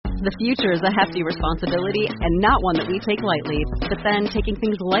The future is a hefty responsibility and not one that we take lightly. But then taking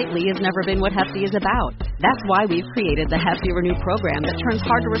things lightly has never been what Hefty is about. That's why we've created the Hefty Renew program that turns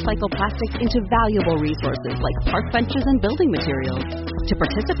hard-to-recycle plastics into valuable resources like park benches and building materials. To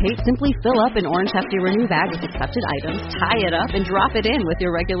participate, simply fill up an orange Hefty Renew bag with accepted items, tie it up, and drop it in with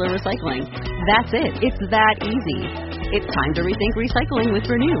your regular recycling. That's it. It's that easy. It's time to rethink recycling with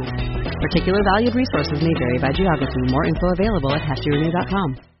Renew. Particular valued resources may vary by geography. More info available at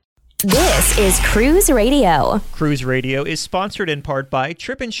heftyrenew.com. This is Cruise Radio. Cruise Radio is sponsored in part by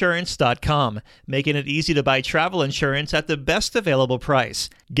TripInsurance.com, making it easy to buy travel insurance at the best available price.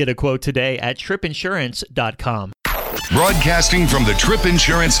 Get a quote today at TripInsurance.com. Broadcasting from the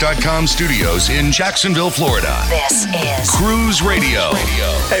TripInsurance.com studios in Jacksonville, Florida. This is Cruise Radio.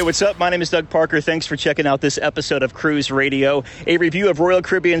 Hey, what's up? My name is Doug Parker. Thanks for checking out this episode of Cruise Radio. A review of Royal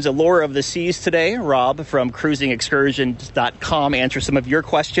Caribbean's Allure of the Seas today. Rob from CruisingExcursions.com answers some of your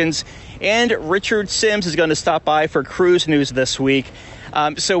questions. And Richard Sims is going to stop by for cruise news this week.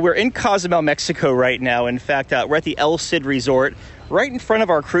 So we're in Cozumel, Mexico right now. In fact, we're at the El Cid Resort, right in front of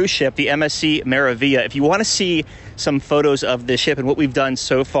our cruise ship, the MSC Maravilla. If you want to see some photos of the ship and what we've done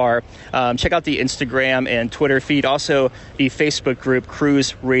so far, check out the Instagram and Twitter feed, also the Facebook group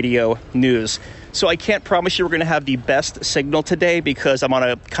Cruise Radio News. So I can't promise you we're going to have the best signal today because I'm on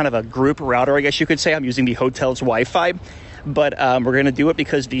a kind of a group router, I guess you could say. I'm using the hotel's Wi-Fi. But we're going to do it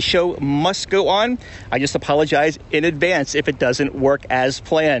because the show must go on. I just apologize in advance if it doesn't work as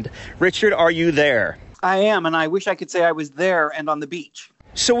planned. Richard, are you there? I am, and I wish I could say I was there and on the beach.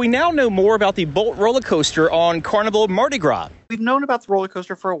 So we now know more about the Bolt roller coaster on Carnival Mardi Gras. We've known about the roller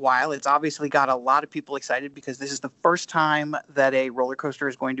coaster for a while. It's obviously got a lot of people excited because this is the first time that a roller coaster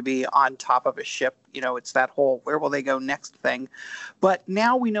is going to be on top of a ship. You know, it's that whole where will they go next thing. But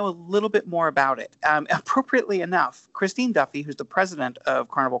now we know a little bit more about it. Appropriately enough, Christine Duffy, who's the president of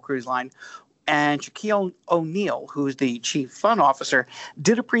Carnival Cruise Line, and Shaquille O'Neal, who's the chief fun officer,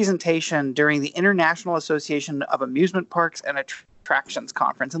 did a presentation during the International Association of Amusement Parks and Attractions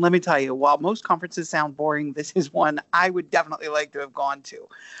conference. And let me tell you, while most conferences sound boring, this is one I would definitely like to have gone to.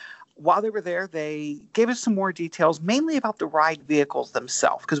 While they were there, they gave us some more details, mainly about the ride vehicles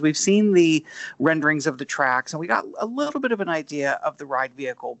themselves, because we've seen the renderings of the tracks, and we got a little bit of an idea of the ride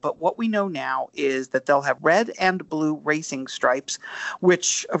vehicle. But what we know now is that they'll have red and blue racing stripes,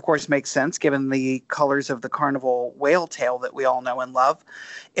 which, of course, makes sense given the colors of the Carnival whale tail that we all know and love.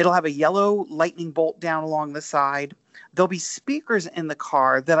 It'll have a yellow lightning bolt down along the side. There'll be speakers in the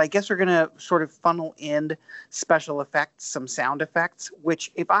car that I guess are going to sort of funnel in special effects, some sound effects, which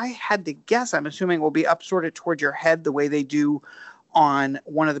if I had to guess, I'm assuming will be up sort of toward your head the way they do on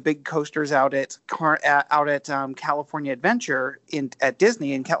one of the big coasters out at California Adventure at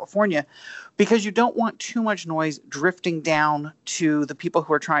Disney in California, because you don't want too much noise drifting down to the people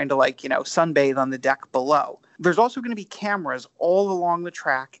who are trying to sunbathe on the deck below. There's also going to be cameras all along the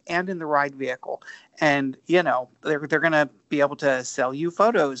track and in the ride vehicle. And, they're going to be able to sell you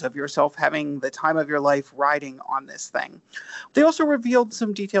photos of yourself having the time of your life riding on this thing. They also revealed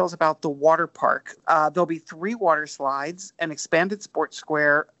some details about the water park. There'll be 3 water slides, an expanded sports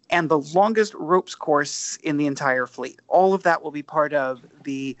square, and the longest ropes course in the entire fleet. All of that will be part of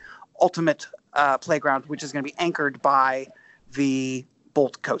the ultimate playground, which is going to be anchored by the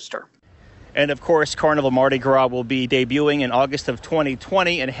Bolt coaster. And, of course, Carnival Mardi Gras will be debuting in August of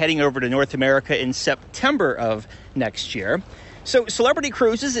 2020 and heading over to North America in September of next year. So Celebrity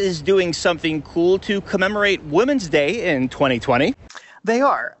Cruises is doing something cool to commemorate Women's Day in 2020. They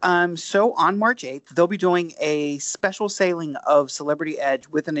are. So on March 8th, they'll be doing a special sailing of Celebrity Edge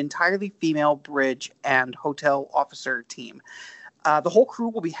with an entirely female bridge and hotel officer team. The whole crew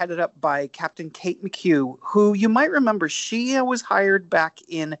will be headed up by Captain Kate McHugh, who you might remember, she was hired back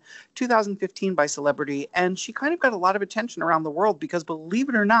in 2015 by Celebrity, and she kind of got a lot of attention around the world because, believe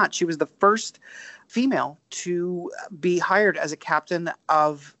it or not, she was the first female to be hired as a captain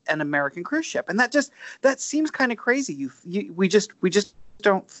of an American cruise ship. And that seems kind of crazy. We just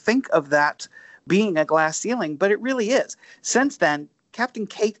don't think of that being a glass ceiling, but it really is. Since then, Captain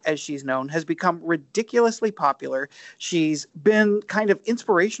Kate, as she's known, has become ridiculously popular. She's been kind of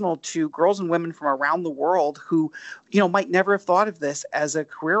inspirational to girls and women from around the world who, might never have thought of this as a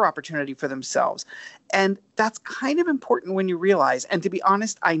career opportunity for themselves. And that's kind of important when you realize, and to be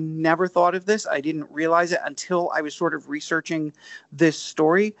honest, I never thought of this. I didn't realize it until I was sort of researching this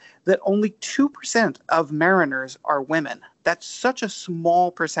story, that only 2% of mariners are women. That's such a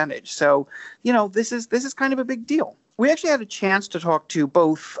small percentage. So, this is kind of a big deal. We actually had a chance to talk to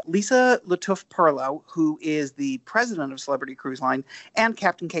both Lisa Latouf-Perlo, who is the president of Celebrity Cruise Line, and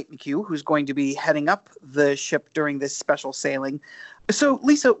Captain Kate McHugh, who's going to be heading up the ship during this special sailing. So,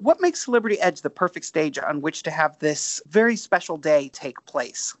 Lisa, what makes Celebrity Edge the perfect stage on which to have this very special day take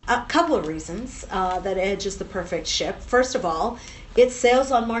place? A couple of reasons that Edge is the perfect ship. First of all, it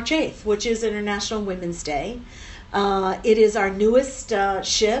sails on March 8th, which is International Women's Day. It is our newest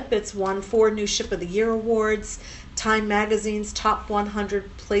ship. It's won 4 New Ship of the Year awards, Time Magazine's top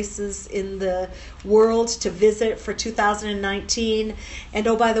 100 places in the world to visit for 2019. And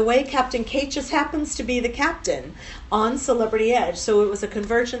oh, by the way, Captain Kate just happens to be the captain on Celebrity Edge. So it was a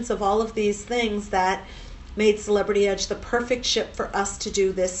convergence of all of these things that made Celebrity Edge the perfect ship for us to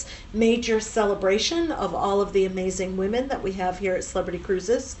do this major celebration of all of the amazing women that we have here at Celebrity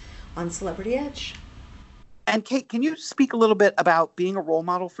Cruises on Celebrity Edge. And Kate, can you speak a little bit about being a role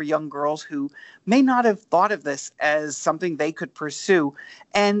model for young girls who may not have thought of this as something they could pursue,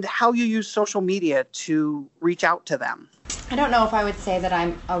 and how you use social media to reach out to them? I don't know if I would say that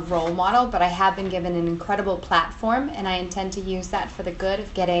I'm a role model, but I have been given an incredible platform, and I intend to use that for the good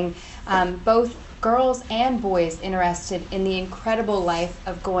of getting both girls and boys interested in the incredible life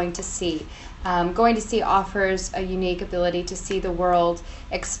of going to sea. Going to sea offers a unique ability to see the world,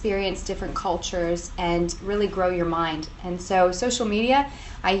 experience different cultures, and really grow your mind. And so social media,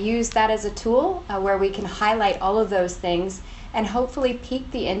 I use that as a tool where we can highlight all of those things and hopefully pique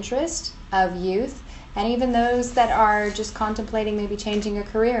the interest of youth and even those that are just contemplating maybe changing a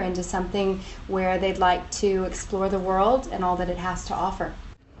career into something where they'd like to explore the world and all that it has to offer.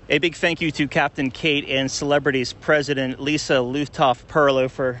 A big thank you to Captain Kate and Celebrity's president, Lisa Lutoff-Perlo,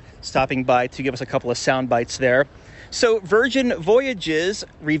 for stopping by to give us a couple of sound bites there. So Virgin Voyages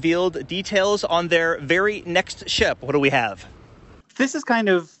revealed details on their very next ship. What do we have? This is kind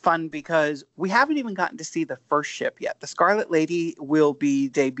of fun because we haven't even gotten to see the first ship yet. The Scarlet Lady will be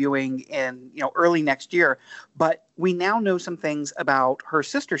debuting in, early next year, but we now know some things about her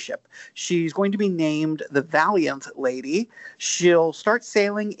sister ship. She's going to be named the Valiant Lady. She'll start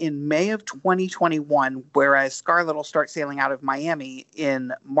sailing in May of 2021, whereas Scarlet will start sailing out of Miami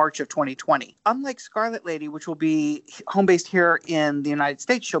in March of 2020. Unlike Scarlet Lady, which will be home-based here in the United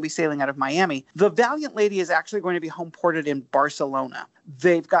States, she'll be sailing out of Miami. The Valiant Lady is actually going to be home-ported in Barcelona.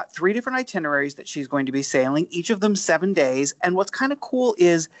 They've got 3 different itineraries that she's going to be sailing, each of them 7 days. And what's kind of cool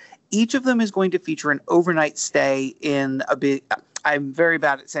is each of them is going to feature an overnight stay in I'm very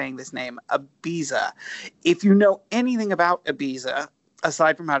bad at saying this name, Ibiza. If you know anything about Ibiza,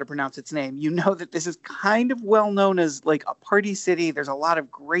 aside from how to pronounce its name, you know that this is kind of well known as like a party city. There's a lot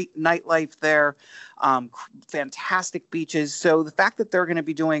of great nightlife there, fantastic beaches. So the fact that they're going to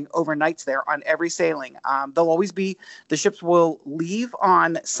be doing overnights there on every sailing, the ships will leave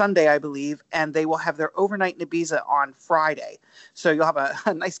on Sunday, I believe, and they will have their overnight in Ibiza on Friday. So you'll have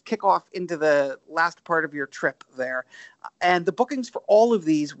a nice kickoff into the last part of your trip there. And the bookings for all of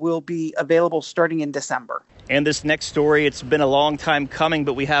these will be available starting in December. And this next story, it's been a long time coming,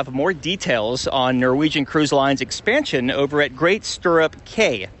 but we have more details on Norwegian Cruise Line's expansion over at Great Stirrup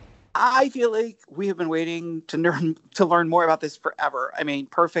Cay. I feel like we have been waiting to learn more about this forever. I mean,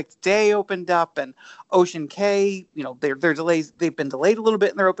 Perfect Day opened up, and Ocean Cay, their delays, they've been delayed a little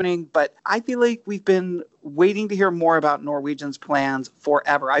bit in their opening, but I feel like we've been waiting to hear more about Norwegian's plans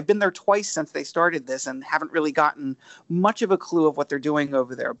forever. I've been there twice since they started this and haven't really gotten much of a clue of what they're doing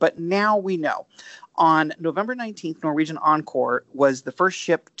over there. But now we know. On November 19th, Norwegian Encore was the first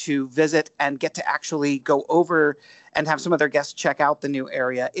ship to visit and get to actually go over and have some of their guests check out the new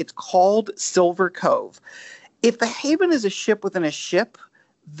area. It's called Silver Cove. If the Haven is a ship within a ship,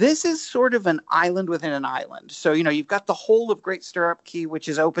 this is sort of an island within an island. So, you've got the whole of Great Stirrup Cay, which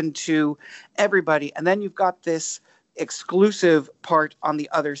is open to everybody. And then you've got this exclusive part on the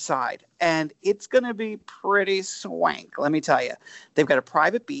other side. And it's going to be pretty swank, let me tell you. They've got a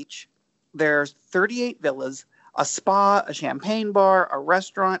private beach. There's 38 villas, a spa, a champagne bar, a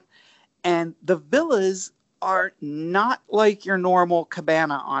restaurant. And the villas are not like your normal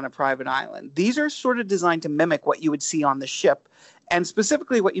cabana on a private island. These are sort of designed to mimic what you would see on the ship, and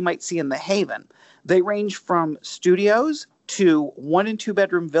specifically what you might see in the Haven. They range from studios to 1- and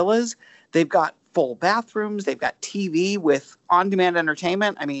 2-bedroom villas. They've got full bathrooms. They've got TV with on-demand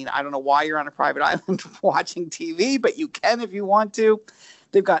entertainment. I mean, I don't know why you're on a private island watching TV, but you can if you want to.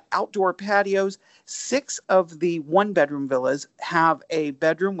 They've got outdoor patios. 6 of the 1-bedroom villas have a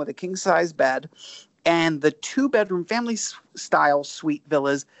bedroom with a king-size bed, and the 2-bedroom family-style suite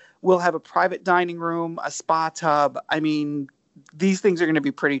villas will have a private dining room, a spa tub. I mean, these things are going to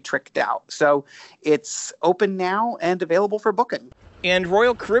be pretty tricked out. So it's open now and available for booking. And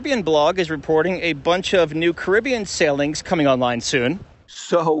Royal Caribbean Blog is reporting a bunch of new Caribbean sailings coming online soon.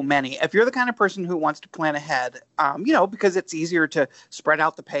 so many. If you're the kind of person who wants to plan ahead, because it's easier to spread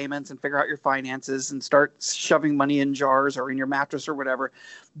out the payments and figure out your finances and start shoving money in jars or in your mattress or whatever,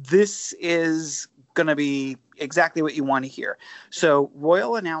 this is going to be exactly what you want to hear. So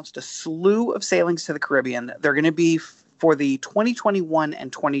Royal announced a slew of sailings to the Caribbean. They're going to be for the 2021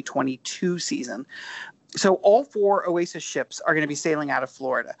 and 2022 season. So all 4 Oasis ships are going to be sailing out of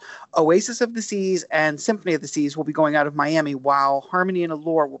Florida. Oasis of the Seas and Symphony of the Seas will be going out of Miami, while Harmony and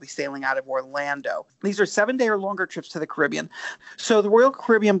Allure will be sailing out of Orlando. These are 7-day or longer trips to the Caribbean. So the Royal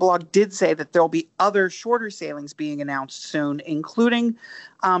Caribbean blog did say that there'll be other shorter sailings being announced soon, including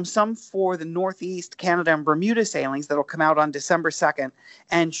some for the Northeast, Canada, and Bermuda sailings that'll come out on December 2nd,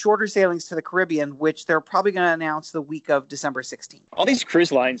 and shorter sailings to the Caribbean, which they're probably going to announce the week of December 16th. All these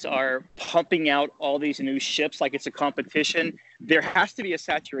cruise lines are pumping out all these new ships like it's a competition. There has to be a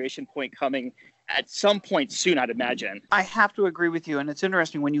saturation point coming at some point soon, I'd imagine. I have to agree with you, and it's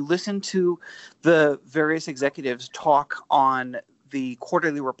interesting when you listen to the various executives talk on the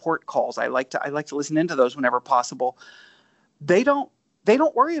quarterly report calls. I like to listen into those whenever possible. They don't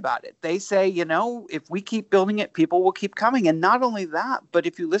worry about it. They say, if we keep building it, people will keep coming. And not only that, but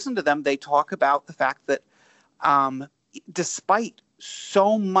if you listen to them, they talk about the fact that despite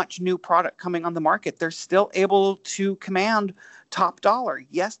so much new product coming on the market, they're still able to command top dollar.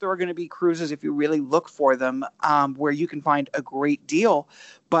 Yes, there are going to be cruises, if you really look for them, where you can find a great deal.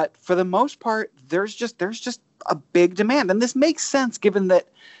 But for the most part, there's just a big demand. And this makes sense given that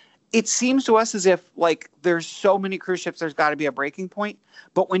it seems to us as if there's so many cruise ships, there's got to be a breaking point.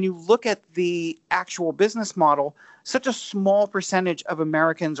 But when you look at the actual business model, such a small percentage of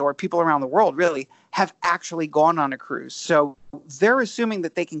Americans or people around the world really have actually gone on a cruise. So they're assuming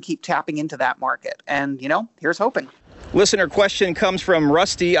that they can keep tapping into that market. And, here's hoping. Listener question comes from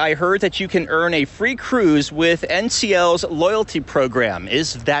Rusty. I heard that you can earn a free cruise with NCL's loyalty program.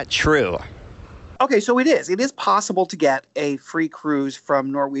 Is that true? Okay, so it is. It is possible to get a free cruise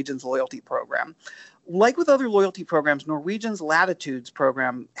from Norwegian's loyalty program. Like with other loyalty programs, Norwegian's Latitudes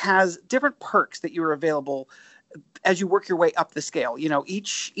program has different perks that you are available as you work your way up the scale.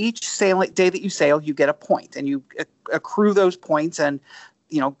 Each sailing day that you sail, you get a point, and you accrue those points and,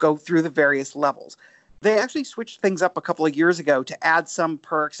 go through the various levels. They actually switched things up a couple of years ago to add some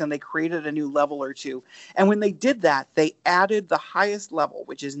perks, and they created a new level or two. And when they did that, they added the highest level,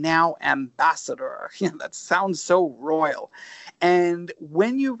 which is now Ambassador. That sounds so royal. And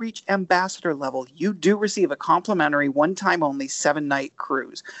when you reach Ambassador level, you do receive a complimentary, one-time only 7-night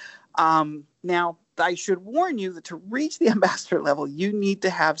cruise. Now, I should warn you that to reach the Ambassador level, you need to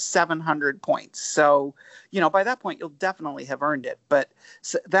have 700 points. So, by that point, you'll definitely have earned it. But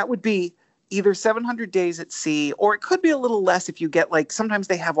that would be either 700 days at sea, or it could be a little less if you get sometimes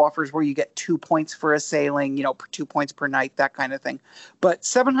they have offers where you get 2 points for a sailing, 2 points per night, that kind of thing. But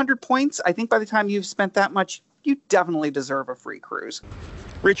 700 points, I think by the time you've spent that much, you definitely deserve a free cruise.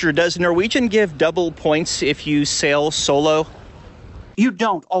 Richard, does Norwegian give double points if you sail solo? You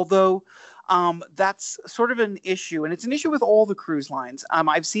don't, although that's sort of an issue, and it's an issue with all the cruise lines.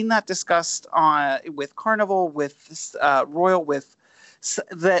 I've seen that discussed with Carnival, with Royal, with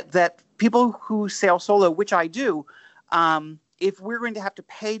that people who sail solo, which I do, if we're going to have to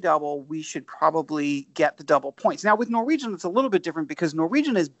pay double, we should probably get the double points. Now, with Norwegian, it's a little bit different because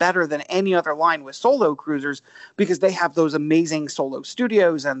Norwegian is better than any other line with solo cruisers because they have those amazing solo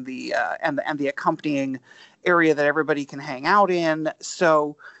studios and the accompanying area that everybody can hang out in.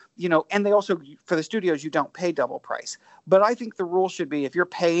 So, and they also, for the studios, you don't pay double price. But I think the rule should be if you're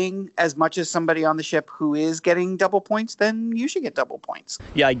paying as much as somebody on the ship who is getting double points, then you should get double points.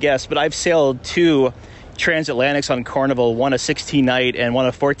 Yeah, I guess. But I've sailed 2 transatlantics on Carnival, one a 16-night and one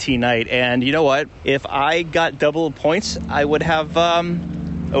a 14-night. And you know what? If I got double points, I would have...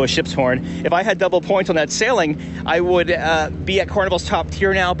 a ship's horn. If I had double points on that sailing, I would be at Carnival's top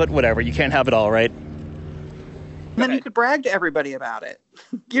tier now. But whatever. You can't have it all, right? And then you could brag to everybody about it.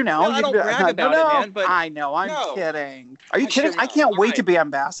 No, I don't brag about it, man. But I know, I'm kidding. Are you kidding? I can't wait to be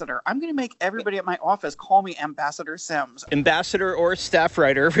ambassador. I'm going to make everybody at my office call me Ambassador Sims. Ambassador or staff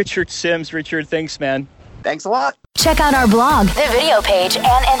writer, Richard Sims. Richard, thanks, man. Thanks a lot. Check out our blog, the video page,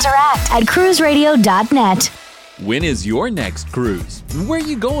 and interact at cruiseradio.net. When is your next cruise? Where are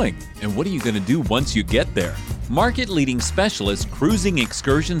you going? And what are you going to do once you get there? Market-leading specialist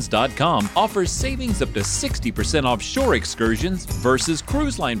CruisingExcursions.com offers savings up to 60% off shore excursions versus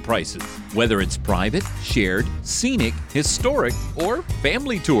cruise line prices. Whether it's private, shared, scenic, historic, or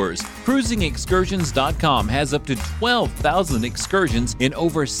family tours, CruisingExcursions.com has up to 12,000 excursions in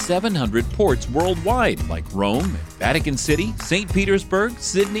over 700 ports worldwide, like Rome, Vatican City, St. Petersburg,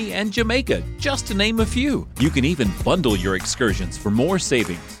 Sydney, and Jamaica, just to name a few. You can even bundle your excursions for more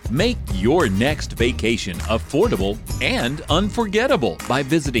savings. Make your next vacation affordable and unforgettable by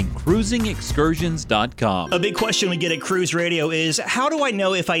visiting CruisingExcursions.com. A big question we get at Cruise Radio is, how do I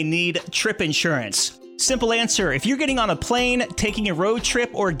know if I need trip insurance? Simple answer. If you're getting on a plane, taking a road trip,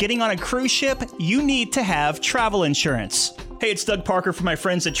 or getting on a cruise ship, you need to have travel insurance. Hey, it's Doug Parker from my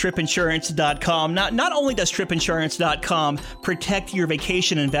friends at TripInsurance.com. Not only does TripInsurance.com protect your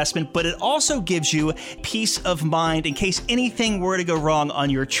vacation investment, but it also gives you peace of mind in case anything were to go wrong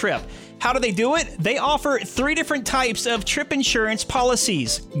on your trip. How do they do it? They offer 3 different types of trip insurance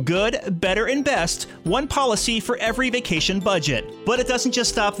policies. Good, better, and best. One policy for every vacation budget. But it doesn't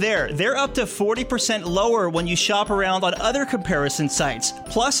just stop there. They're up to 40% lower when you shop around on other comparison sites.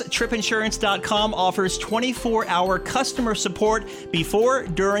 Plus, TripInsurance.com offers 24-hour customer support before,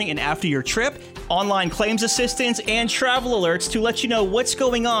 during, and after your trip, online claims assistance, and travel alerts to let you know what's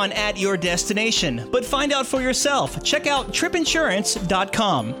going on at your destination. But find out for yourself. Check out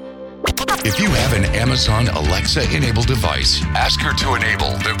TripInsurance.com. If you have an Amazon Alexa-enabled device, ask her to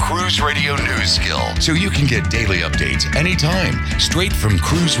enable the Cruise Radio News skill so you can get daily updates anytime, straight from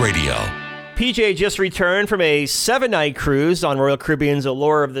Cruise Radio. PJ just returned from a 7-night cruise on Royal Caribbean's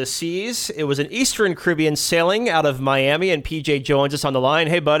Allure of the Seas. It was an Eastern Caribbean sailing out of Miami, and PJ joins us on the line.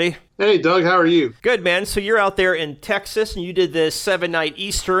 Hey, buddy. Hey, Doug. How are you? Good, man. So you're out there in Texas, and you did this 7-night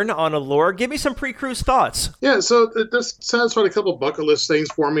Eastern on Allure. Give me some pre-cruise thoughts. Yeah, so this satisfied a couple bucket list things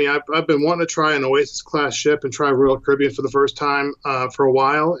for me. I've been wanting to try an Oasis-class ship and try Royal Caribbean for the first time for a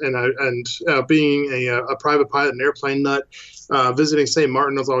while, and being a private pilot and airplane nut, visiting St.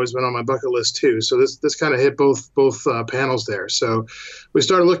 Martin has always been on my bucket list too. So this kind of hit both panels there. So we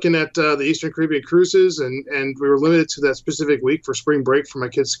started looking at the Eastern Caribbean cruises, and we were limited to that specific week for spring break for my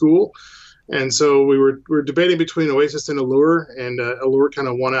kids' school. And so we were debating between Oasis and Allure, and Allure kind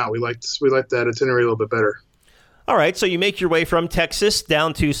of won out. We liked that itinerary a little bit better. All right, so you make your way from Texas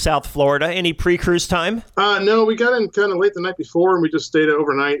down to South Florida. Any pre-cruise time? No, we got in kind of late the night before, and we just stayed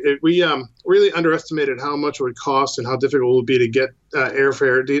overnight. We really underestimated how much it would cost and how difficult it would be to get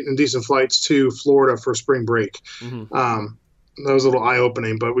airfare and decent flights to Florida for spring break. Mm-hmm. That was a little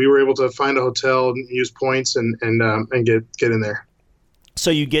eye-opening, but we were able to find a hotel and use points and get in there. So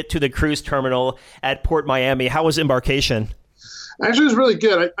you get to the cruise terminal at Port Miami. How was embarkation? Actually, it was really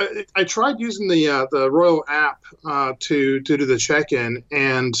good. I tried using the Royal app to do the check-in,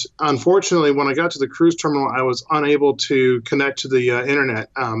 and unfortunately, when I got to the cruise terminal, I was unable to connect to the internet.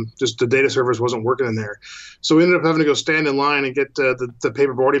 Just the data service wasn't working in there. So we ended up having to go stand in line and get the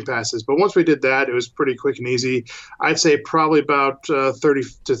paper boarding passes. But once we did that, it was pretty quick and easy. I'd say probably about 30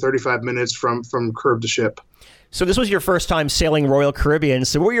 to 35 minutes from curb to ship. So this was your first time sailing Royal Caribbean.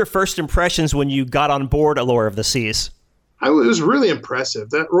 So what were your first impressions when you got on board Allure of the Seas? It was really impressive.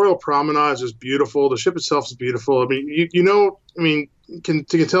 That Royal Promenade is beautiful. The ship itself is beautiful. I mean, you can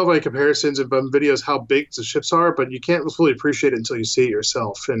tell by comparisons and videos how big the ships are, but you can't fully appreciate it until you see it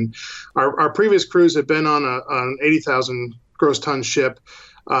yourself. And our previous cruise had been on an 80,000 gross ton ship.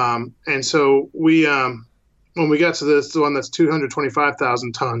 And so we, when we got to the one that's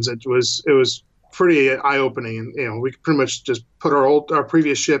 225,000 tons, it was pretty eye-opening, and we pretty much just put our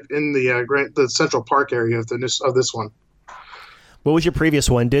previous ship in the Central Park area of this one. What was your previous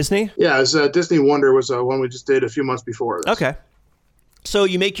one, Disney? Yeah, it was, Disney Wonder was one we just did a few months before this. Okay. So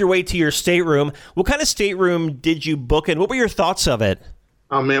you make your way to your stateroom. What kind of stateroom did you book, and what were your thoughts of it?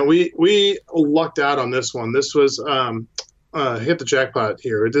 Oh, man, we lucked out on this one. This was hit the jackpot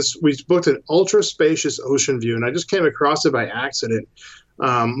here. We booked an ultra-spacious ocean view, and I just came across it by accident.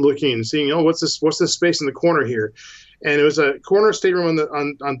 Looking and seeing, what's this space in the corner here? And it was a corner stateroom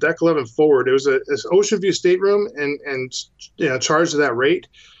on deck 11 forward. It was this ocean view stateroom and charged at that rate.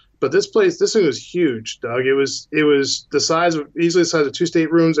 But this thing was huge, Doug. It was easily the size of 2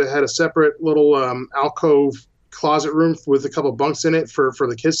 staterooms. It had a separate little alcove closet room with a couple bunks in it for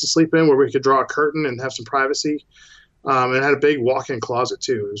the kids to sleep in, where we could draw a curtain and have some privacy. And had a big walk-in closet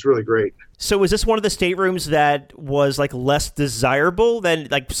too. It was really great. So was this one of the staterooms that was like less desirable than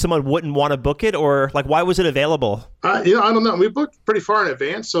like someone wouldn't want to book it, or like why was it available? I don't know. We booked pretty far in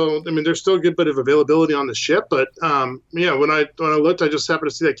advance, so I mean, there's still a good bit of availability on the ship. But when I looked, I just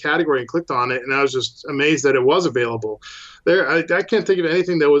happened to see that category and clicked on it, and I was just amazed that it was available. There, I can't think of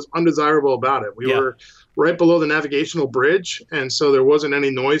anything that was undesirable about it. We were right below the navigational bridge, and so there wasn't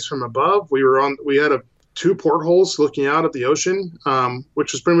any noise from above. We had 2 portholes looking out at the ocean,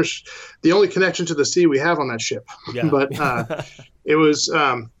 which was pretty much the only connection to the sea we have on that ship. Yeah. But it was,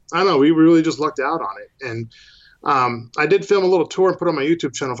 I don't know, we really just lucked out on it. And I did film a little tour and put on my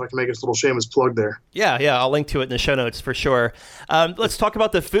YouTube channel if I can make a little shameless plug there. Yeah, I'll link to it in the show notes for sure. Let's talk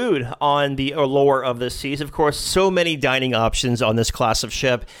about the food on the Allure of the Seas. Of course, so many dining options on this class of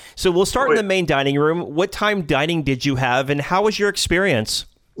ship. So we'll start in the main dining room. What time dining did you have, and how was your experience?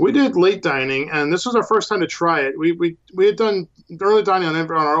 We did late dining, and this was our first time to try it. We had done early dining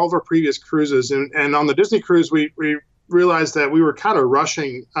on all of our previous cruises, and on the Disney cruise, we realized that we were kind of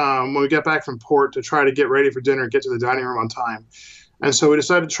rushing when we got back from port to try to get ready for dinner and get to the dining room on time. And so we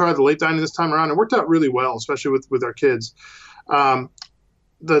decided to try the late dining this time around. It worked out really well, especially with our kids.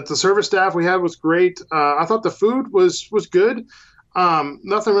 The service staff we had was great. I thought the food was good.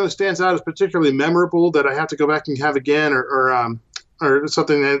 Nothing really stands out as particularly memorable that I have to go back and have again, or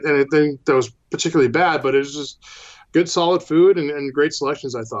something anything that was particularly bad, but it was just good, solid food and great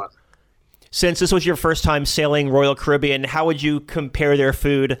selections, I thought. Since this was your first time sailing Royal Caribbean, how would you compare their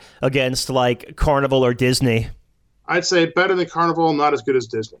food against like Carnival or Disney? I'd say better than Carnival, not as good as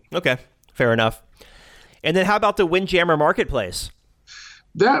Disney. Okay, fair enough. And then how about the Windjammer Marketplace?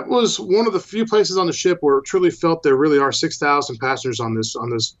 That was one of the few places on the ship where it truly felt there really are 6,000 passengers on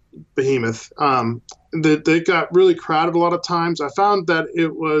this behemoth. They got really crowded a lot of times. I found that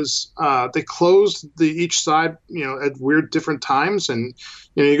it was they closed each side, at weird different times, and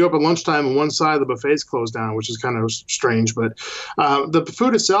you go up at lunchtime and one side of the buffet's closed down, which is kind of strange. But the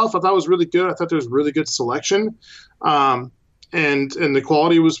food itself, I thought was really good. I thought there was really good selection. And the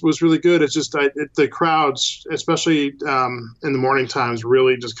quality was really good. It's just the crowds, especially in the morning times,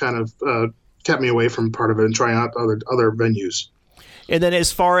 really just kind of kept me away from part of it and trying out other venues. And then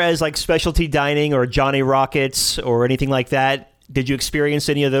as far as like specialty dining or Johnny Rockets or anything like that, did you experience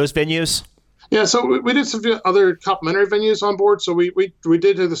any of those venues? Yeah, so we did some other complimentary venues on board. So we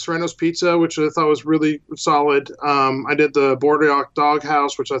did the Serrano's Pizza, which I thought was really solid. I did the Boardwalk Dog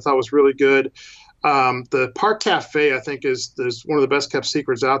House, which I thought was really good. The Park Cafe, I think, is one of the best kept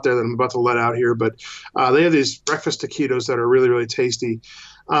secrets out there that I'm about to let out here. But they have these breakfast taquitos that are really, really tasty.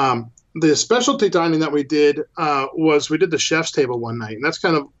 The specialty dining that we did was we did the chef's table one night. And that's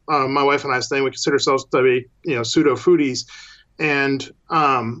kind of my wife and I's thing. We consider ourselves to be, pseudo foodies. And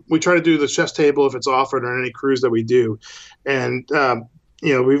we try to do the chef's table if it's offered on any cruise that we do. And,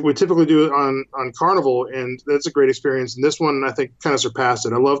 we typically do it on Carnival, and that's a great experience. And this one, I think, kind of surpassed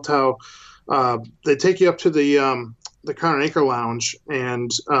it. I loved how they take you up to the Crown and Anchor Lounge and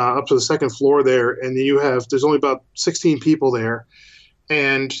up to the second floor there, and there's only about 16 people there,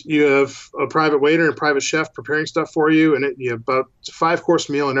 and you have a private waiter and private chef preparing stuff for you, and you have about a 5-course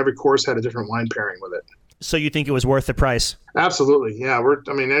meal, and every course had a different wine pairing with it. So you think it was worth the price? Absolutely, yeah.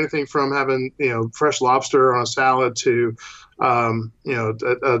 Anything from having fresh lobster on a salad to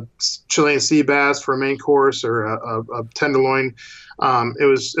a Chilean sea bass for a main course or a tenderloin. It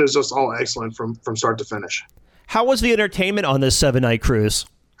was just all excellent from start to finish. How was the entertainment on this 7-night cruise?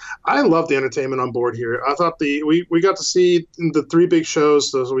 I love the entertainment on board here. I thought we got to see the 3 big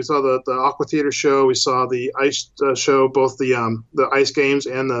shows. So we saw the Aqua Theater show, we saw the ice show, both the ice games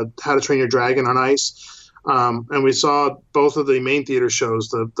and the How to Train Your Dragon on ice. And we saw both of the main theater shows,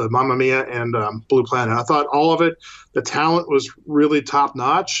 the Mamma Mia and Blue Planet. I thought all of it, the talent was really top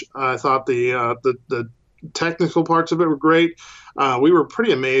notch. I thought the technical parts of it were great. We were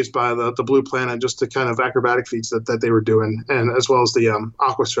pretty amazed by the Blue Planet, just the kind of acrobatic feats that they were doing, and as well as the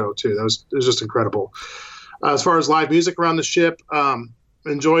Aqua show too. It was just incredible. As far as live music around the ship,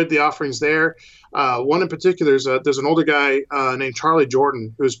 enjoyed the offerings there. One in particular, there's an older guy named Charlie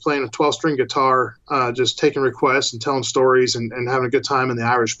Jordan who's playing a 12-string guitar, just taking requests and telling stories and having a good time in the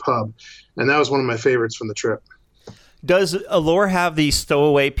Irish pub. And that was one of my favorites from the trip. Does Allure have the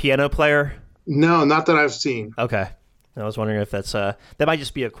stowaway piano player? No, not that I've seen. Okay. I was wondering if that might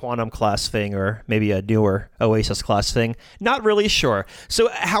just be a Quantum class thing or maybe a newer Oasis class thing. Not really sure. So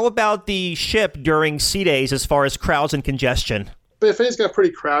how about the ship during sea days as far as crowds and congestion? Buffets got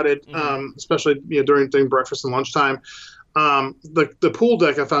pretty crowded, especially during breakfast and lunchtime. The pool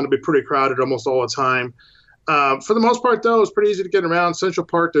deck I found to be pretty crowded almost all the time. For the most part, though, it's pretty easy to get around. Central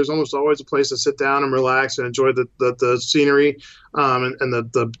Park, there's almost always a place to sit down and relax and enjoy the scenery and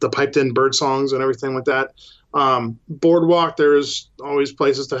the piped-in bird songs and everything like that. Boardwalk, there's always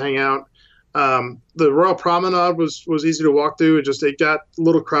places to hang out. The Royal Promenade was easy to walk through. It got a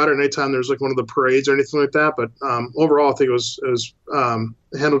little crowded anytime there's like one of the parades or anything like that. But overall, I think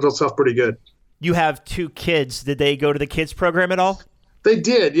it handled itself pretty good. You have 2 kids. Did they go to the kids program at all? They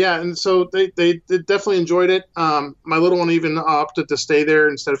did, yeah, and so they definitely enjoyed it. My little one even opted to stay there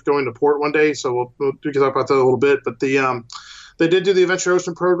instead of going to port one day, so we can talk about that a little bit. But they did do the Adventure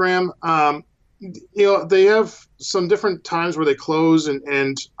Ocean program. They have some different times where they close,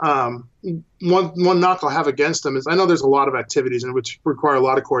 and one knock I'll have against them is I know there's a lot of activities in which require a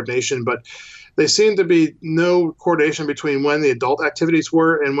lot of coordination, but there seemed to be no coordination between when the adult activities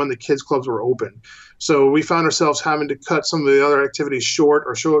were and when the kids clubs were open. So we found ourselves having to cut some of the other activities short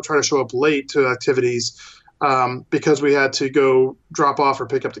or try to show up late to activities because we had to go drop off or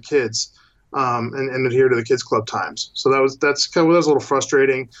pick up the kids and adhere to the kids club times. So that was a little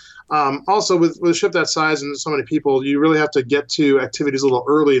frustrating. Also, with a ship that size and so many people, you really have to get to activities a little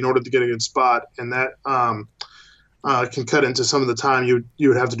early in order to get a good spot, and that can cut into some of the time you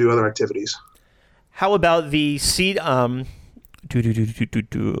would have to do other activities. How about the seat? Let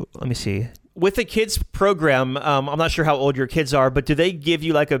me see. With the kids program, I'm not sure how old your kids are, but do they give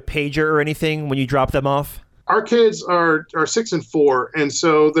you like a pager or anything when you drop them off? Our kids are 6 and 4, and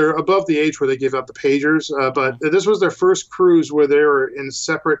so they're above the age where they give out the pagers. But this was their first cruise where they were in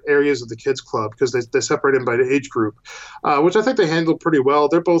separate areas of the kids club because they separate them by the age group, which I think they handled pretty well.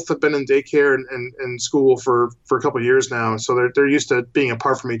 They both have been in daycare and school for a couple of years now, and so they're used to being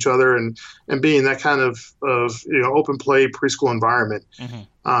apart from each other and being that kind of open play preschool environment.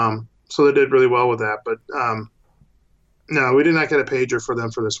 Mm-hmm. So they did really well with that, but. No, we did not get a pager for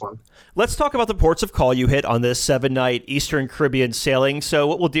them for this one. Let's talk about the ports of call you hit on this 7-night Eastern Caribbean sailing. So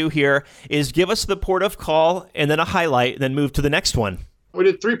what we'll do here is give us the port of call and then a highlight, and then move to the next one. We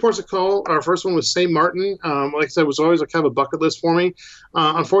did 3 ports of call. Our first one was St. Martin. Like I said, it was always kind of a bucket list for me.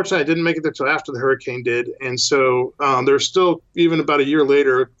 Unfortunately, I didn't make it there until after the hurricane did. And so there's still, even about a year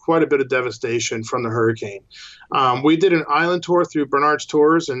later, quite a bit of devastation from the hurricane. We did an island tour through Bernard's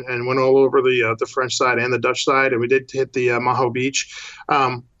Tours and went all over the French side and the Dutch side. And we did hit the Maho Beach,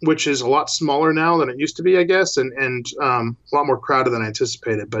 which is a lot smaller now than it used to be, I guess, and a lot more crowded than I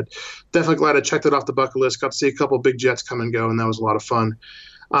anticipated. But definitely glad I checked it off the bucket list. Got to see a couple of big jets come and go, and that was a lot of fun.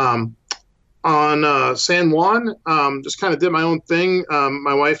 On San Juan, just kind of did my own thing.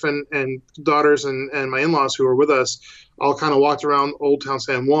 My wife and daughters and my in-laws who were with us all kind of walked around Old Town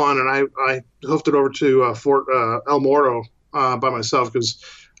San Juan, and I hoofed it over to Fort El Morro by myself because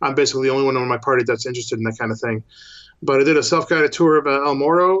I'm basically the only one on my party that's interested in that kind of thing. But I did a self-guided tour of El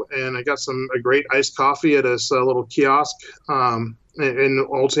Morro, and I got a great iced coffee at a little kiosk in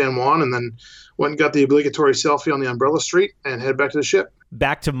Old San Juan, and then went and got the obligatory selfie on the Umbrella Street and head back to the ship.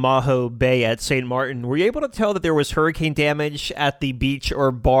 Back to Maho Bay at St. Martin, were you able to tell that there was hurricane damage at the beach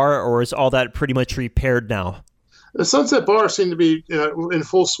or bar, or is all that pretty much repaired now? The Sunset Bar seemed to be in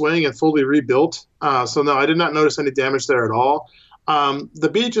full swing and fully rebuilt. So no, I did not notice any damage there at all. The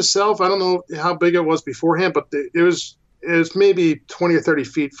beach itself, I don't know how big it was beforehand, but it was maybe 20 or 30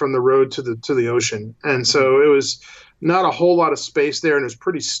 feet from the road to the ocean. And so it was not a whole lot of space there, and it was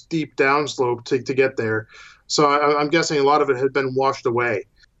pretty steep downslope to get there. So I'm guessing a lot of it had been washed away.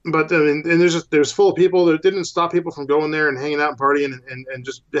 But I mean, and there's full of people. That didn't stop people from going there and hanging out and partying and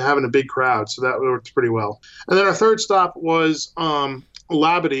just having a big crowd. So that worked pretty well. And then our third stop was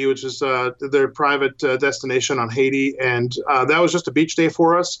Labadee, which is their private destination on Haiti, and that was just a beach day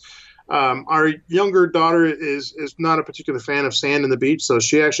for us. Our younger daughter is not a particular fan of sand and the beach, so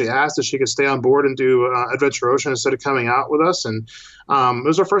she actually asked if she could stay on board and do Adventure Ocean instead of coming out with us. And it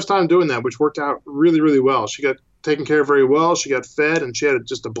was her first time doing that, which worked out really, really well. She got taken care of very well. She got fed, and she had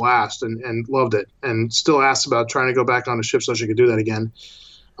just a blast and loved it, and still asked about trying to go back on the ship so she could do that again.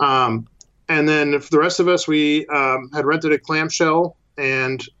 And then for the rest of us, we had rented a clamshell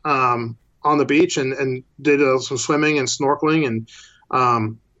and on the beach and did some swimming and snorkeling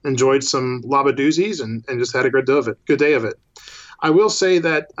and enjoyed some labadoozies and just had a good day of it. I will say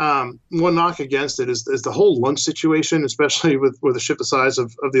that one knock against it is the whole lunch situation, especially with a ship the size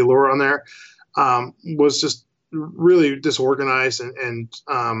of the Allura on there, was just really disorganized and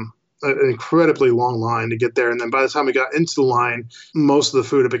an incredibly long line to get there. And then by the time we got into the line, most of the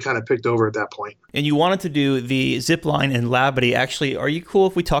food had been kind of picked over at that point. And you wanted to do the zip line in Labadee. Actually, are you cool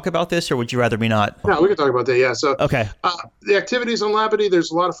if we talk about this, or would you rather me not? Yeah, we can talk about that. Yeah. So okay. The activities on Labadee,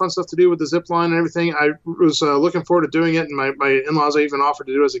 there's a lot of fun stuff to do with the zip line and everything. I was looking forward to doing it, and my in-laws even offered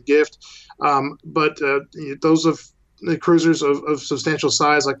to do it as a gift. But those of the cruisers of substantial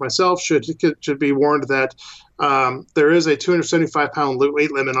size like myself should be warned that there is a 275-pound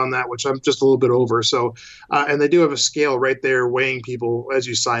weight limit on that, which I'm just a little bit over. So, and they do have a scale right there weighing people as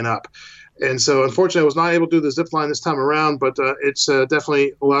you sign up. And so, unfortunately, I was not able to do the zip line this time around, but it's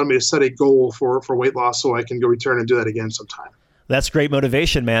definitely allowed me to set a goal for weight loss so I can go return and do that again sometime. That's great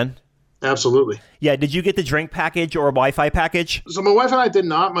motivation, man. Absolutely. Yeah. Did you get the drink package or a Wi-Fi package? So my wife and I did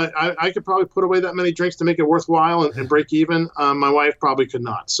not. I could probably put away that many drinks to make it worthwhile and break even. My wife probably could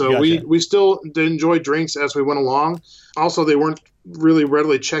not. So Gotcha. we still did enjoy drinks as we went along. Also, they weren't really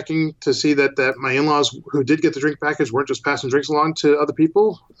readily checking to see that my in-laws who did get the drink package weren't just passing drinks along to other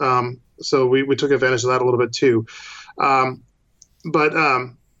people. So we took advantage of that a little bit too. Yeah,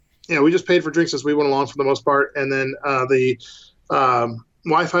 we just paid for drinks as we went along for the most part. And then the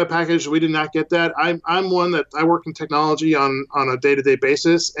Wi-Fi package, we did not get that. I'm one that I work in technology on a day-to-day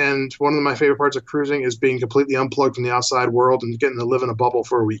basis, and one of my favorite parts of cruising is being completely unplugged from the outside world and getting to live in a bubble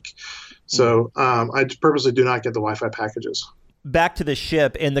for a week. So I purposely do not get the Wi-Fi packages. Back to the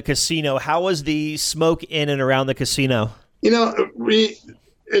ship and the casino. How was the smoke in and around the casino?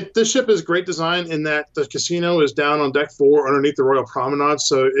 This ship is great design in that the casino is down on deck 4 underneath the Royal Promenade.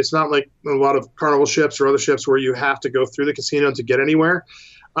 So it's not like a lot of Carnival ships or other ships where you have to go through the casino to get anywhere.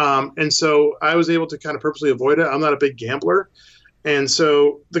 And so I was able to kind of purposely avoid it. I'm not a big gambler. And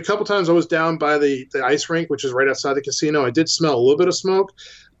so the couple times I was down by the ice rink, which is right outside the casino, I did smell a little bit of smoke.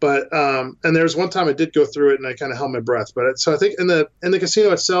 But and there was one time I did go through it and I kind of held my breath. But so I think in the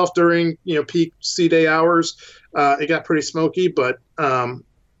casino itself during peak sea day hours, it got pretty smoky, but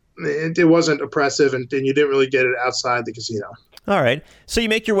it wasn't oppressive, and you didn't really get it outside the casino. All right. So you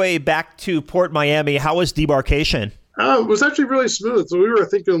make your way back to Port Miami. How was debarkation? It was actually really smooth. So we were, I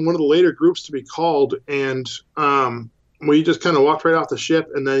think, in one of the later groups to be called, and we just kind of walked right off the ship,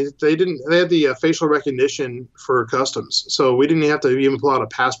 and they had the facial recognition for customs. So we didn't have to even pull out a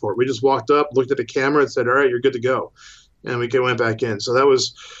passport. We just walked up, looked at the camera, and said, all right, you're good to go. And we went back in. So that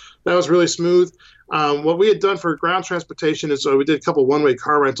was really smooth. What we had done for ground transportation is we did a couple one-way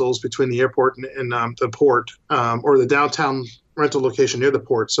car rentals between the airport and the port, or the downtown rental location near the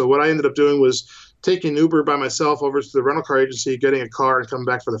port. So what I ended up doing was taking Uber by myself over to the rental car agency, getting a car, and coming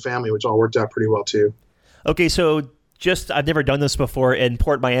back for the family, which all worked out pretty well too. Okay, so I've never done this before in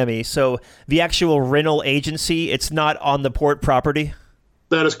Port Miami. So the actual rental agency, it's not on the port property?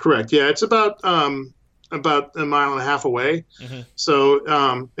 That is correct. Yeah, it's about a mile and a half away. Mm-hmm.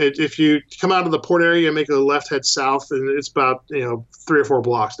 So if you come out of the port area and make a left, head south, and it's about 3 or 4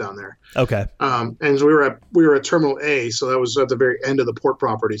 blocks down there. Okay. And we were at Terminal A, so that was at the very end of the port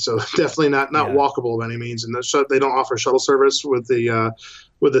property. So definitely not walkable by any means. And they don't offer shuttle service with the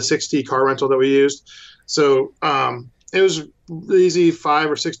 6T car rental that we used. So it was easy $5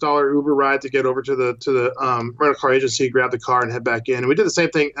 or $6 Uber ride to get over to the rental car agency, grab the car, and head back in. And we did the same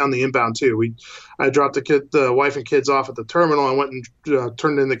thing on the inbound too. I dropped the wife and kids off at the terminal. I went and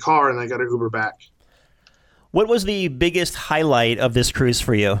turned in the car, and I got an Uber back. What was the biggest highlight of this cruise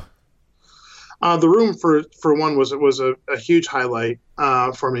for you? The room for one was a huge highlight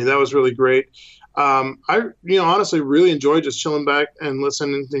for me. That was really great. I honestly really enjoyed just chilling back and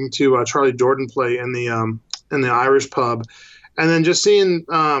listening to Charlie Jordan play in the Irish pub, and then just seeing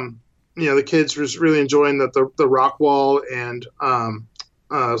the kids was really enjoying the rock wall and some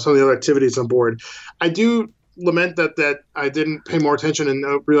of the other activities on board. I do lament that I didn't pay more attention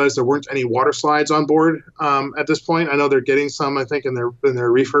and realize there weren't any water slides on board at this point. I know they're getting some, I think, in their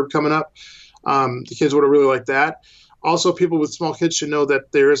refurb coming up. The kids would have really liked that. Also, people with small kids should know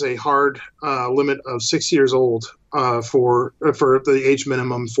that there is a hard limit of 6 years old for the age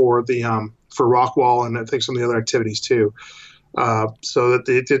minimum for Rockwall, and I think some of the other activities too. So that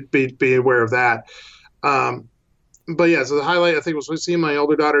they did be aware of that. But yeah, so the highlight I think was seeing my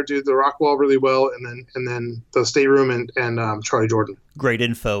older daughter do the Rockwall really well, and then the stateroom and Charlie Jordan. Great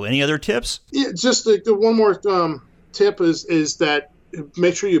info. Any other tips? Yeah, just the one more tip is that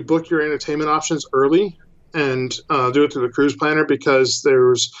make sure you book your entertainment options early. And do it through the cruise planner, because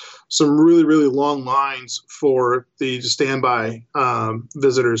there's some really, really long lines for the standby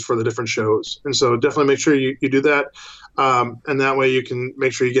visitors for the different shows. And so definitely make sure you do that. And that way you can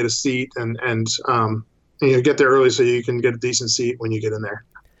make sure you get a seat and get there early so you can get a decent seat when you get in there.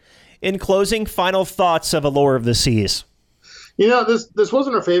 In closing, final thoughts of Allure of the Seas. This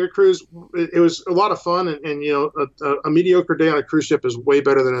wasn't our favorite cruise. It was a lot of fun, and a mediocre day on a cruise ship is way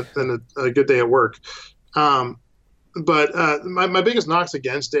better than a good day at work. But my biggest knocks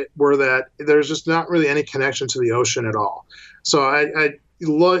against it were that there's just not really any connection to the ocean at all. So I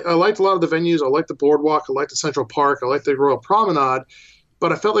liked a lot of the venues. I liked the boardwalk. I liked the Central Park. I liked the Royal Promenade.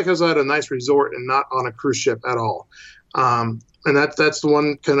 But I felt like I was at a nice resort and not on a cruise ship at all. And that's the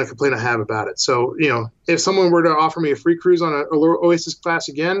one kind of complaint I have about it. So, if someone were to offer me a free cruise on a Oasis class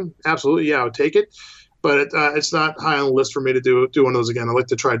again, absolutely, yeah, I would take it. But it's not high on the list for me to do one of those again. I'd like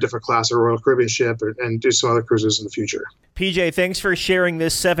to try a different class of Royal Caribbean ship and do some other cruises in the future. PJ, thanks for sharing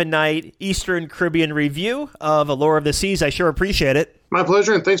this 7-night Eastern Caribbean review of Allure of the Seas. I sure appreciate it. My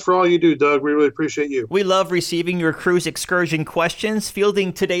pleasure, and thanks for all you do, Doug. We really appreciate you. We love receiving your cruise excursion questions.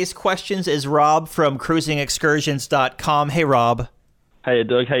 Fielding today's questions is Rob from cruisingexcursions.com. Hey, Rob. Hey,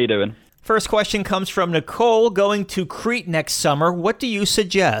 Doug. How you doing? First question comes from Nicole. Going to Crete next summer, what do you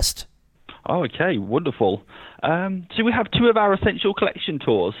suggest? Oh, okay, wonderful. So we have 2 of our Essential Collection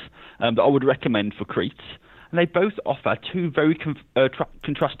tours that I would recommend for Crete. And they both offer 2 very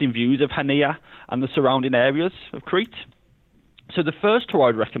contrasting views of Hania and the surrounding areas of Crete. So the first tour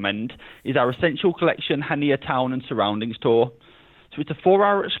I'd recommend is our Essential Collection Hania Town and Surroundings tour. So it's a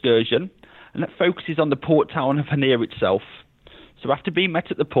 4-hour excursion, and that focuses on the port town of Hania itself. So after being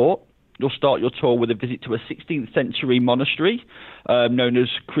met at the port, you'll start your tour with a visit to a 16th century monastery known as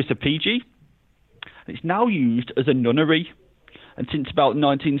Chrysopigi. It's now used as a nunnery, and since about the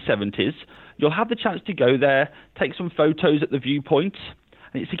 1970s, you'll have the chance to go there, take some photos at the viewpoint,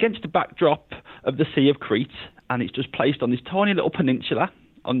 and it's against the backdrop of the Sea of Crete, and it's just placed on this tiny little peninsula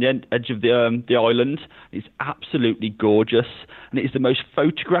on the edge of the island. It's absolutely gorgeous, and it is the most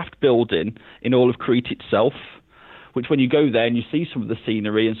photographed building in all of Crete itself, which when you go there and you see some of the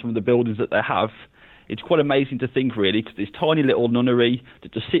scenery and some of the buildings that they have, it's quite amazing to think, really, because this tiny little nunnery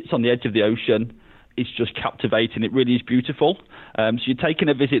that just sits on the edge of the ocean, it's just captivating. It really is beautiful. So you're taking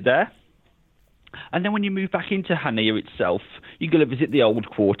a visit there. And then when you move back into Hania itself, you're going to visit the old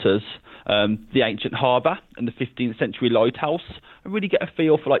quarters, the ancient harbour and the 15th century lighthouse, and really get a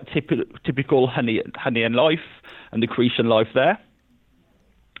feel for like typical Hanian life and the Cretan life there.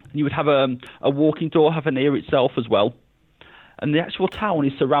 You would have a walking tour of Hania itself as well. And the actual town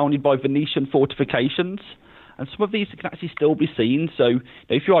is surrounded by Venetian fortifications, and some of these can actually still be seen. So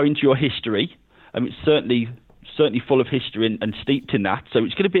if you are into your history, it's certainly full of history and steeped in that. So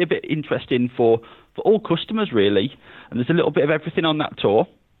it's going to be a bit interesting for all customers, really. And there's a little bit of everything on that tour.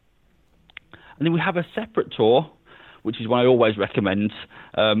 And then we have a separate tour, which is one I always recommend,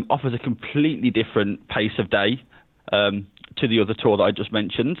 offers a completely different pace of day to the other tour that I just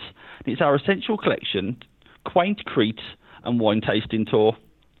mentioned. It's our Essential Collection, Quaint Crete and Wine Tasting Tour.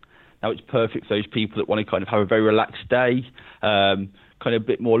 Now, it's perfect for those people that want to kind of have a very relaxed day, kind of a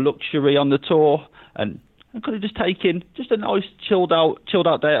bit more luxury on the tour, and kind of just take in just a nice chilled out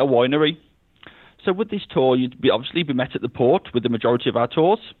day at a winery. So with this tour, you'd obviously be met at the port with the majority of our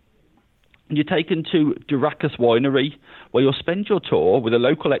tours. And you're taken to Duracus Winery, where you'll spend your tour with a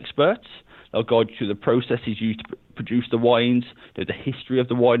local expert. They'll guide you through the processes used to produce the wines, the history of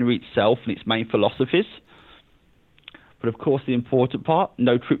the winery itself and its main philosophies. But of course, the important part,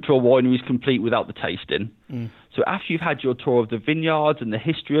 no trip to a winery is complete without the tasting. So after you've had your tour of the vineyards and the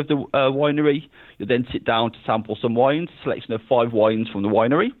history of the winery, you'll then sit down to sample some wines, selection of 5 wines from the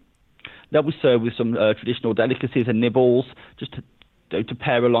winery. They'll be served with some traditional delicacies and nibbles, just to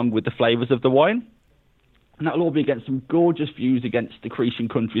pair along with the flavours of the wine. And that'll all be against some gorgeous views against the Cretan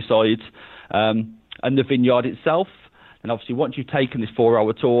countryside and the vineyard itself. And obviously, once you've taken this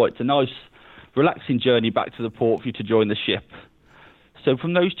 4-hour tour, it's a nice, relaxing journey back to the port for you to join the ship. So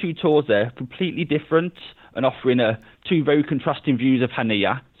from those 2 tours there, completely different and offering 2 very contrasting views of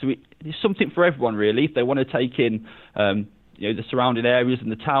Hania. So it's something for everyone, really. If they want to take in the surrounding areas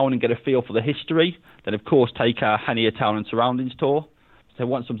and the town and get a feel for the history, then of course take our Hania Town and Surroundings tour. If they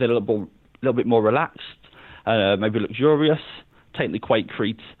want something a little bit more relaxed, maybe luxurious, take the Quaint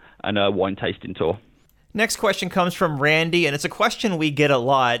Crete and a wine tasting tour. Next question comes from Randy, and it's a question we get a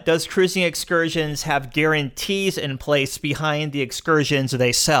lot. Does Cruising Excursions have guarantees in place behind the excursions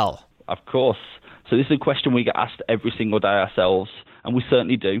they sell? Of course. So this is a question we get asked every single day ourselves, and we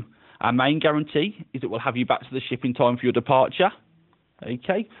certainly do. Our main guarantee is that we'll have you back to the ship in time for your departure,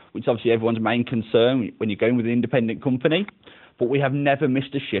 okay, which is obviously everyone's main concern when you're going with an independent company. But we have never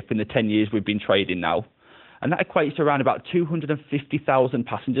missed a ship in the 10 years we've been trading now. And that equates to around about 250,000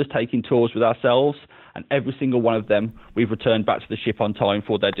 passengers taking tours with ourselves, and every single one of them we've returned back to the ship on time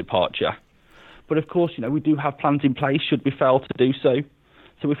for their departure. But of course, we do have plans in place should we fail to do so.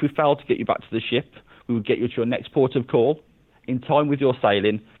 So if we fail to get you back to the ship, we would get you to your next port of call. in time with your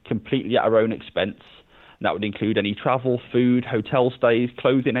sailing, completely at our own expense. And that would include any travel, food, hotel stays,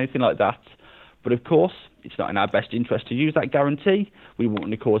 clothing, anything like that. But of course, it's not in our best interest to use that guarantee. We wouldn't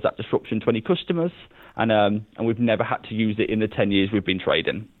want to cause that disruption to any customers, and we've never had to use it in the 10 years we've been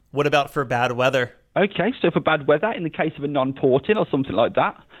trading. What about for bad weather? Okay, so for bad weather, in the case of a non-porting or something like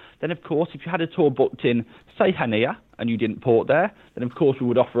that, then of course, if you had a tour booked in, say, Hania, and you didn't port there, then of course we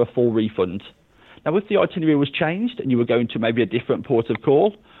would offer a full refund. Now, if the itinerary was changed and you were going to maybe a different port of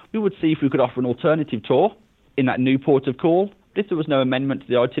call, we would see if we could offer an alternative tour in that new port of call. But if there was no amendment to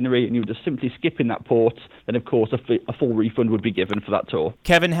the itinerary and you were just simply skipping that port, then of course a full refund would be given for that tour.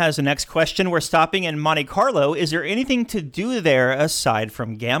 Kevin has the next question. We're stopping in Monte Carlo. Is there anything to do there aside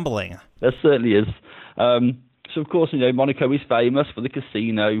from gambling? There certainly is. So of course, Monaco is famous for the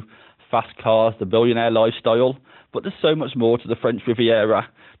casino, fast cars, the billionaire lifestyle, but there's so much more to the French Riviera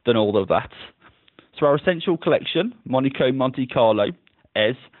than all of that. So our essential collection, Monaco, Monte Carlo,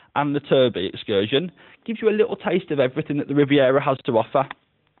 Ez, and the Turbie excursion, gives you a little taste of everything that the Riviera has to offer.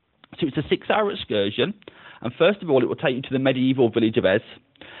 So it's a 6-hour excursion, and first of all, it will take you to the medieval village of Ez.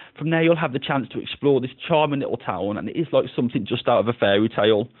 From there, you'll have the chance to explore this charming little town, and it is like something just out of a fairy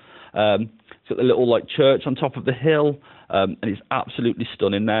tale. It's got the little church on top of the hill, and it's absolutely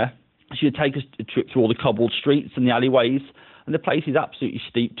stunning there. So you take a trip through all the cobbled streets and the alleyways, and the place is absolutely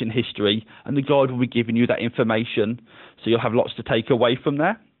steeped in history, and the guide will be giving you that information, so you'll have lots to take away from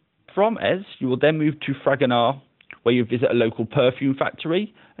there. From Ez, you will then move to Fragonard, where you visit a local perfume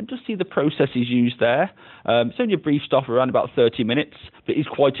factory and just see the processes used there. It's only a brief stop, around about 30 minutes, but it's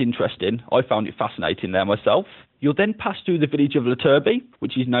quite interesting. I found it fascinating there myself. You'll then pass through the village of La Turbie,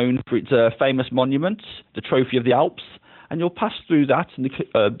 which is known for its famous monument, the Trophy of the Alps, and you'll pass through that, and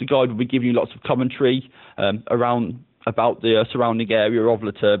the guide will be giving you lots of commentary about the surrounding area of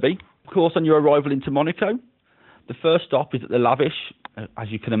La Turbie. Of course, on your arrival into Monaco, the first stop is at the lavish, as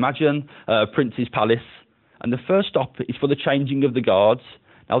you can imagine, Prince's Palace, and the first stop is for the changing of the guards.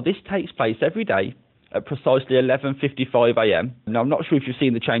 Now, this takes place every day at precisely 11:55 a.m. Now, I'm not sure if you've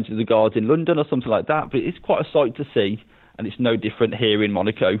seen the changing of the guards in London or something like that, but it's quite a sight to see, and it's no different here in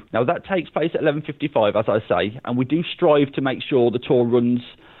Monaco. Now, that takes place at 11:55, as I say, and we do strive to make sure the tour runs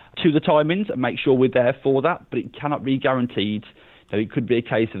to the timings and make sure we're there for that, but it cannot be guaranteed. It could be a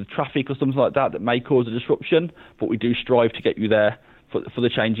case of traffic or something like that may cause a disruption, but we do strive to get you there for the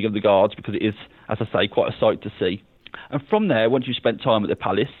changing of the guards, because it is, as I say, quite a sight to see. And from there, once you've spent time at the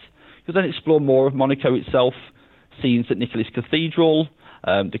palace, you'll then explore more of Monaco itself, seeing St Nicholas Cathedral,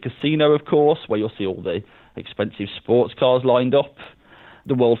 the casino, of course, where you'll see all the expensive sports cars lined up,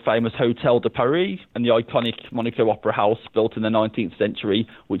 the world-famous Hôtel de Paris, and the iconic Monaco Opera House built in the 19th century,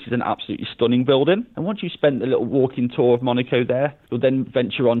 which is an absolutely stunning building. And once you've spent a little walking tour of Monaco there, you'll then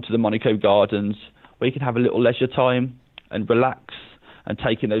venture on to the Monaco Gardens, where you can have a little leisure time and relax and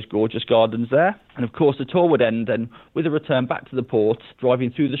take in those gorgeous gardens there. And of course, the tour would end then with a return back to the port, driving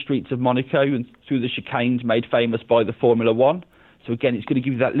through the streets of Monaco and through the chicanes made famous by the Formula One. So again, it's going to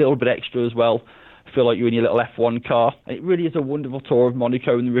give you that little bit extra as well. Feel like you're in your little F1 car. And it really is a wonderful tour of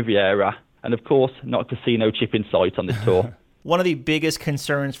Monaco and the Riviera. And of course, not a casino chip in sight on this tour. One of the biggest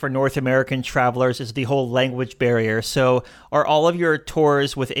concerns for North American travelers is the whole language barrier. So are all of your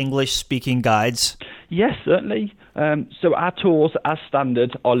tours with English-speaking guides? Yes, certainly. So our tours, as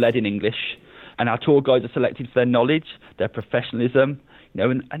standard, are led in English. And our tour guides are selected for their knowledge, their professionalism,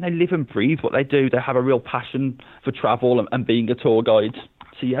 and they live and breathe what they do. They have a real passion for travel and being a tour guide.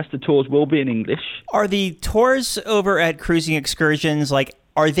 So yes, the tours will be in English. Are the tours over at Cruising Excursions,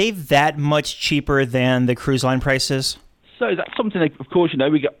 are they that much cheaper than the cruise line prices? So that's something that, of course,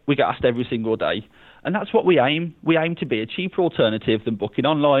 we get asked every single day. And that's what we aim. We aim to be a cheaper alternative than booking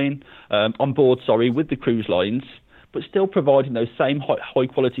on board, with the cruise lines, but still providing those same high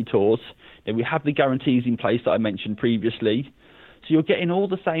quality tours. We have the guarantees in place that I mentioned previously. So you're getting all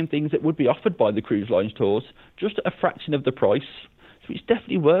the same things that would be offered by the cruise lines tours, just at a fraction of the price. So it's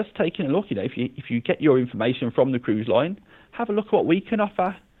definitely worth taking a look. If you get your information from the cruise line, have a look at what we can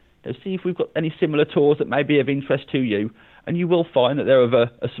offer. See if we've got any similar tours that may be of interest to you, and you will find that they're of a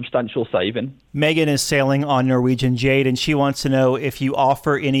substantial saving. Megan is sailing on Norwegian Jade, and she wants to know if you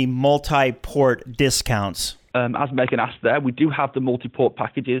offer any multi-port discounts. As Megan asked there, we do have the multi-port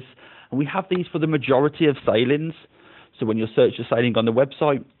packages, and we have these for the majority of sailings. So when you search for sailing on the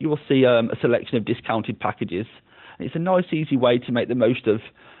website, you will see a selection of discounted packages. And it's a nice, easy way to make the most of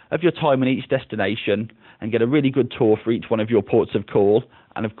your time in each destination and get a really good tour for each one of your ports of call,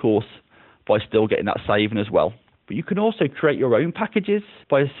 and of course, by still getting that saving as well. But you can also create your own packages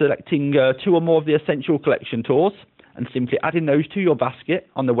by selecting 2 or more of the essential collection tours and simply adding those to your basket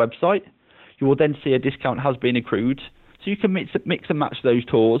on the website. You will then see a discount has been accrued So you can mix and match those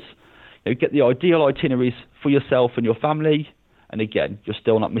tours, get the ideal itineraries for yourself and your family. And again, you're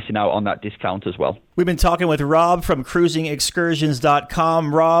still not missing out on that discount as well. We've been talking with Rob from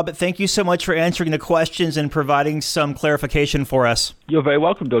cruisingexcursions.com. Rob, thank you so much for answering the questions and providing some clarification for us. You're very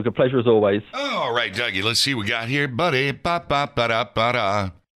welcome, Doug. A pleasure as always. All right, Dougie, let's see what we got here, buddy.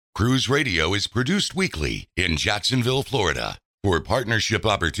 Ba-ba-ba-da-ba-da. Cruise Radio is produced weekly in Jacksonville, Florida. For partnership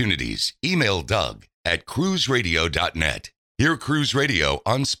opportunities, email Doug at cruiseradio.net. Hear Cruise Radio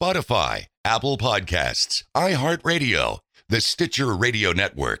on Spotify, Apple Podcasts, iHeartRadio, the Stitcher Radio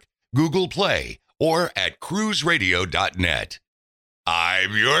Network, Google Play, or at cruiseradio.net.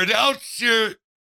 I'm your announcer,